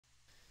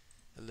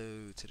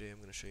Hello, today I'm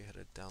going to show you how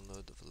to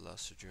download the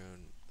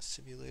VelociDrone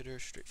simulator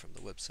straight from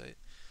the website.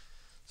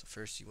 So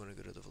first you want to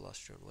go to the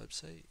VelociDrone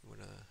website, you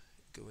want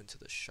to go into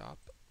the shop,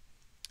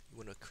 you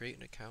want to create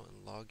an account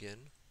and log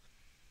in,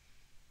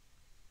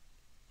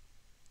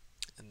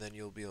 and then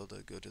you'll be able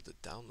to go to the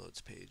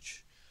downloads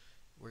page.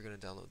 We're going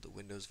to download the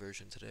Windows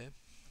version today.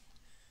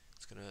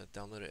 It's going to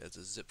download it as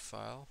a zip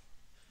file.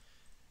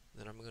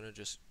 Then I'm going to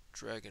just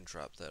drag and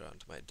drop that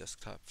onto my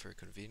desktop for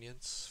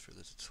convenience for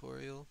the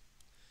tutorial.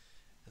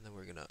 And then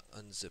we're going to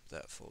unzip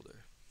that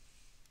folder.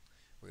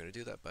 We're going to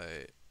do that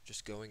by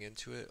just going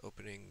into it,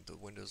 opening the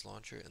Windows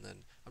launcher, and then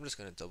I'm just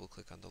going to double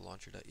click on the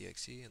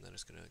Launcher.Exe, and then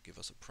it's going to give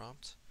us a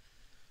prompt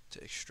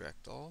to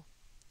extract all.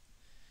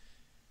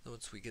 Then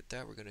once we get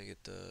that, we're going to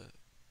get the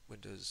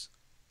Windows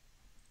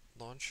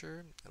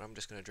launcher, and I'm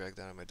just going to drag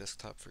that on my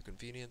desktop for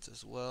convenience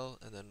as well,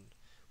 and then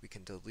we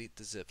can delete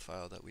the zip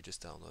file that we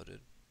just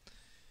downloaded.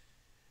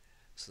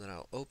 So then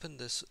I'll open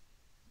this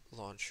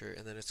launcher,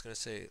 and then it's going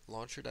to say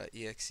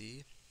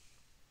Launcher.Exe,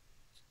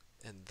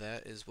 and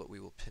that is what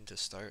we will pin to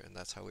start, and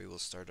that's how we will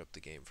start up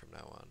the game from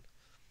now on.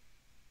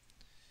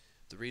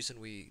 The reason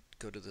we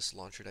go to this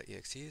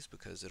Launcher.Exe is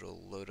because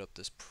it'll load up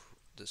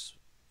this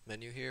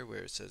menu here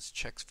where it says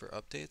checks for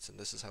updates, and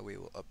this is how we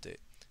will update.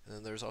 And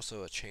then there's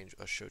also a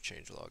show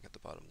change log at the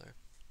bottom there.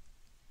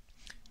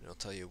 And it'll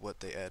tell you what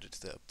they added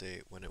to the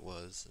update, when it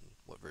was, and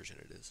what version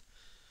it is.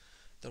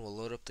 Then we'll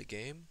load up the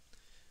game.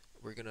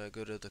 We're going to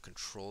go to the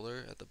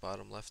controller at the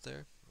bottom left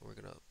there. We're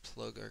going to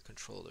plug our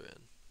controller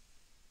in.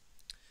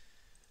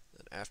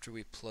 Then after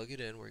we plug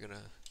it in,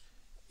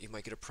 you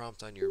might get a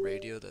prompt on your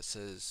radio that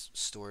says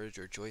storage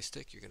or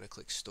joystick. You're going to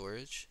click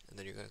storage, and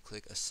then you're going to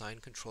click assign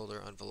controller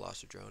on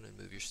VelociDrone and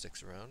move your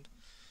sticks around.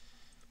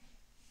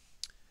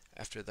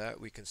 After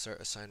that, we can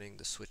start assigning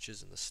the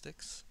switches and the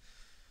sticks.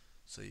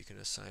 So you can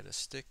assign a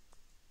stick.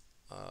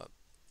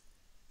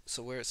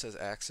 So where it says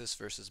axis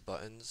versus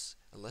buttons,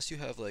 unless you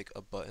have like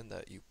a button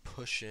that you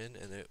push in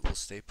and it will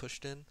stay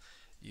pushed in,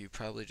 you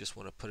probably just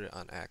want to put it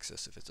on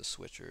axis if it's a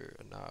switch or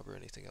a knob or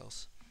anything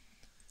else.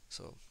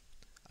 So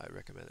I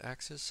recommend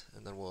axis,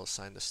 and then we'll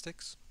assign the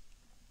sticks.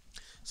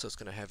 So it's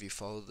going to have you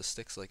follow the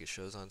sticks like it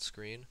shows on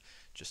screen,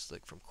 just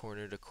like from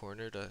corner to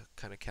corner to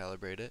kind of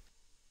calibrate it.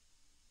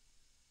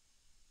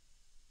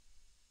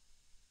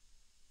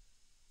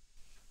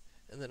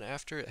 And then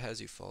after it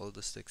has you follow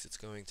the sticks, it's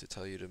going to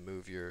tell you to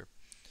move your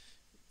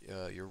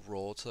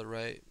roll to the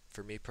right.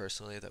 For me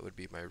personally, that would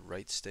be my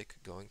right stick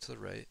going to the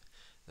right.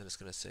 Then it's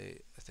going to say,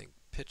 I think,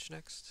 pitch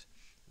next,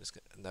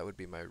 and that would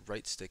be my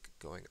right stick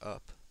going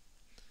up.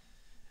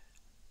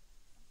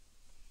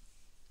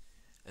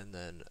 And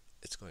then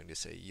it's going to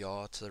say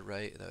yaw to the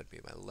right, and that would be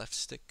my left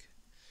stick.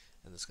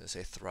 And it's going to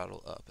say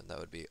throttle up, and that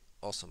would be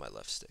also my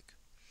left stick.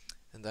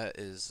 And that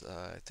is,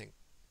 I think,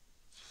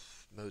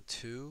 mode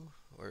 2,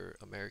 or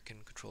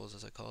American controls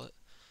as I call it.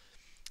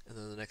 And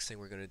then the next thing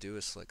we're going to do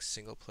is select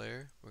single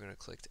player. We're going to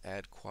click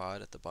add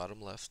quad at the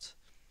bottom left.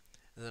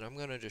 And then I'm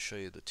going to just show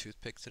you the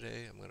toothpick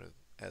today. I'm going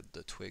to add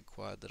the twig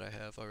quad that I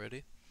have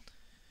already.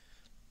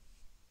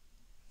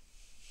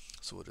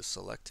 So we'll just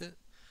select it.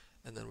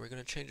 And then we're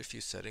going to change a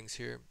few settings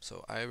here.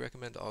 So I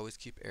recommend to always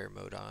keep air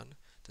mode on.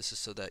 This is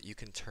so that you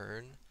can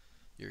turn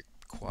your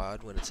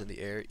quad when it's in the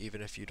air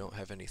even if you don't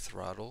have any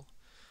throttle.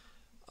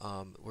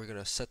 We're going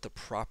to set the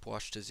prop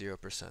wash to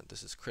 0%.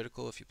 This is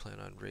critical if you plan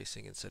on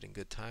racing and setting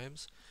good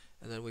times.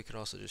 And then we can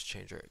also just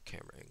change our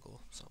camera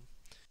angle some.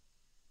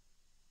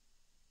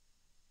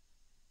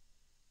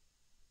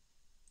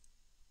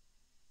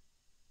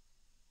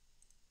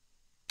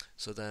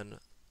 So then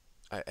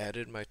I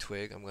added my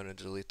twig. I'm going to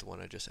delete the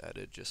one I just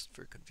added just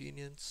for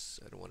convenience.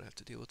 I don't want to have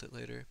to deal with it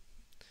later.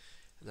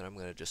 And then I'm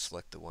going to just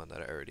select the one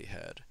that I already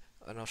had.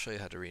 And I'll show you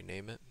how to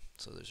rename it.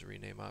 So there's a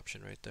rename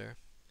option right there.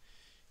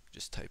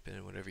 Just type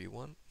in whatever you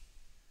want.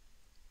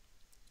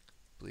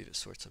 I believe it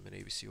sorts them in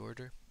ABC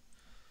order.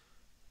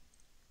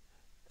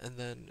 And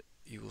then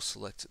you will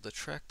select the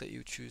track that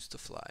you choose to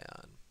fly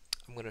on.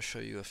 I'm going to show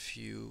you a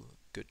few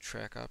good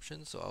track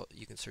options. So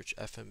you can search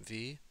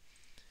FMV.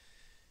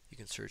 You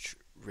can search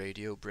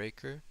radio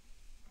breaker.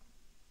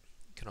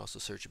 You can also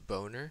search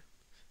boner.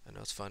 I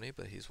know it's funny,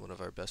 but he's one of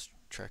our best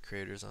track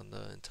creators on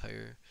the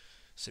entire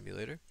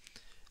simulator.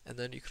 And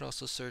then you can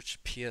also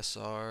search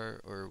PSR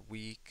or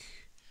weak.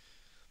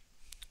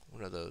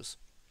 One of those.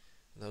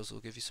 And those will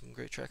give you some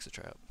great tracks to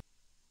try out.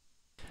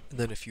 And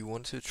then if you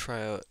want to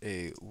try out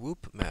a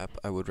whoop map,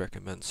 I would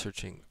recommend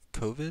searching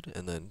COVID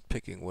and then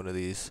picking one of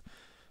these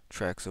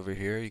tracks over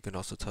here. You can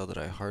also tell that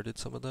I hearted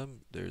some of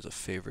them. There's a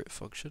favorite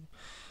function.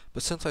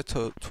 But since I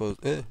chose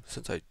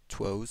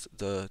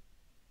the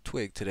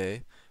twig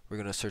today, we're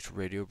going to search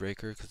radio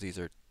breaker because these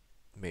are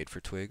made for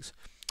twigs.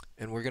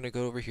 And we're going to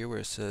go over here where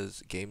it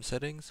says game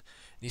settings.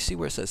 And you see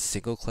where it says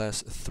single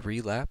class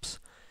 3 laps?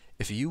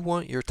 If you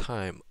want your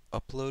time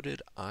uploaded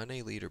on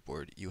a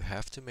leaderboard, you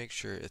have to make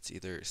sure it's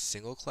either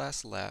single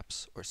class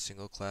laps or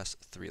single class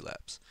 3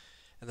 laps.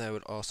 And I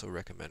would also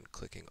recommend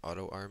clicking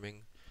auto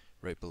arming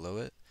right below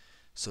it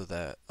so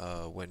that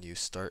when you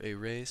start a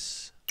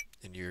race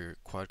and your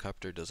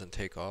quadcopter doesn't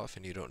take off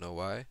and you don't know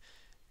why,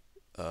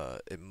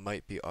 it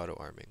might be auto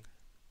arming,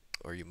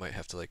 or you might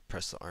have to like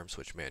press the arm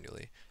switch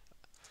manually.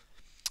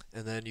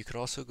 And then you can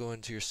also go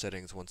into your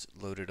settings once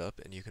loaded up,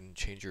 and you can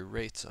change your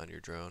rates on your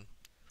drone.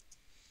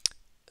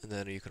 And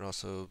then you can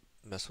also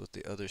mess with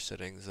the other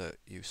settings that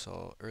you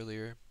saw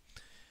earlier.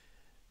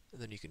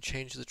 And then you can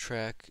change the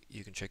track.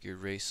 You can check your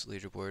race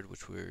leaderboard,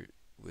 which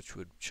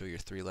would show your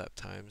 3-lap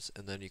times.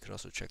 And then you can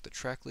also check the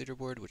track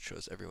leaderboard, which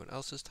shows everyone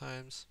else's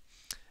times.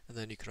 And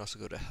then you can also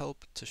go to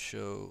help to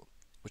show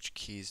which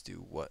keys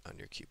do what on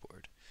your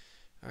keyboard.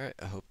 Alright,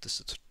 I hope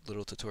this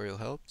little tutorial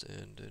helped,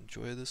 and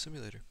enjoy the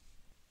simulator.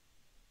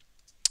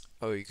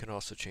 Oh, you can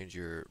also change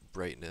your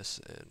brightness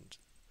and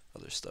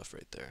other stuff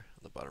right there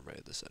on the bottom right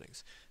of the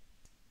settings.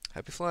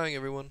 Happy flying,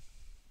 everyone!